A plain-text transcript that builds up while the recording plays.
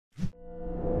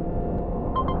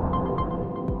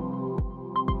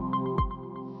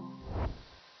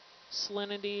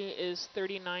Salinity is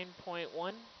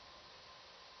 39.1.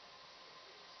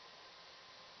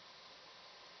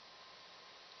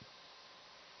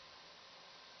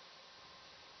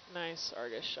 Nice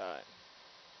Argus shot.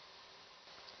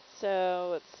 So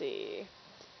let's see.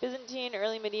 Byzantine,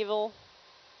 early medieval.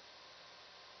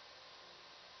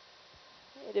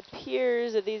 It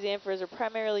appears that these amphoras are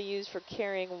primarily used for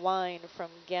carrying wine from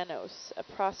Ganos, a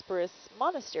prosperous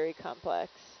monastery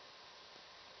complex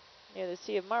near the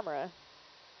Sea of Marmara.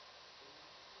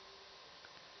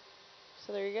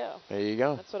 So there you go. There you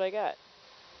go. That's what I got.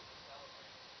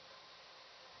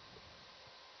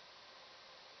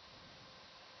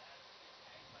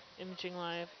 Imaging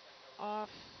live off.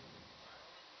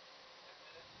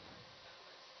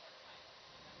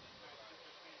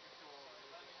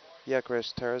 Yeah,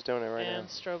 Chris, Tara's doing it right And now.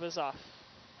 strobe is off.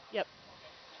 Yep.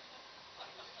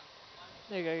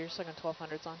 There you go, your second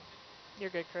 1200's on.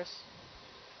 You're good, Chris.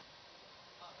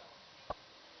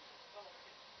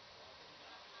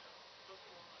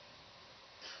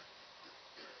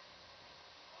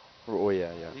 Oh,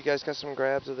 yeah, yeah. You guys got some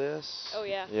grabs of this? Oh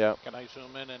yeah. Yeah. Can I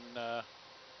zoom in and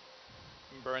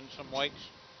burn some whites?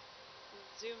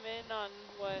 Zoom in on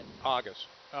what? August.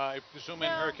 Zoom in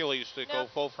No, Hercules to no. go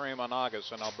full frame on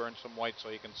August, and I'll burn some white so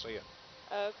you can see it.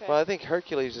 Okay. Well, I think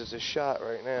Hercules is a shot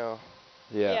right now.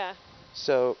 Yeah. Yeah.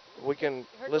 So we can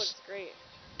Looks great.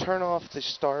 turn off the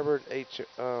starboard A.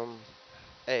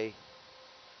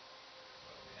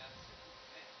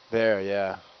 There,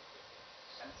 yeah.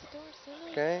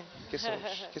 Okay. Get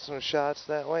some shots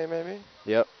that way, maybe.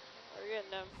 Yep. We're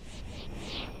getting them.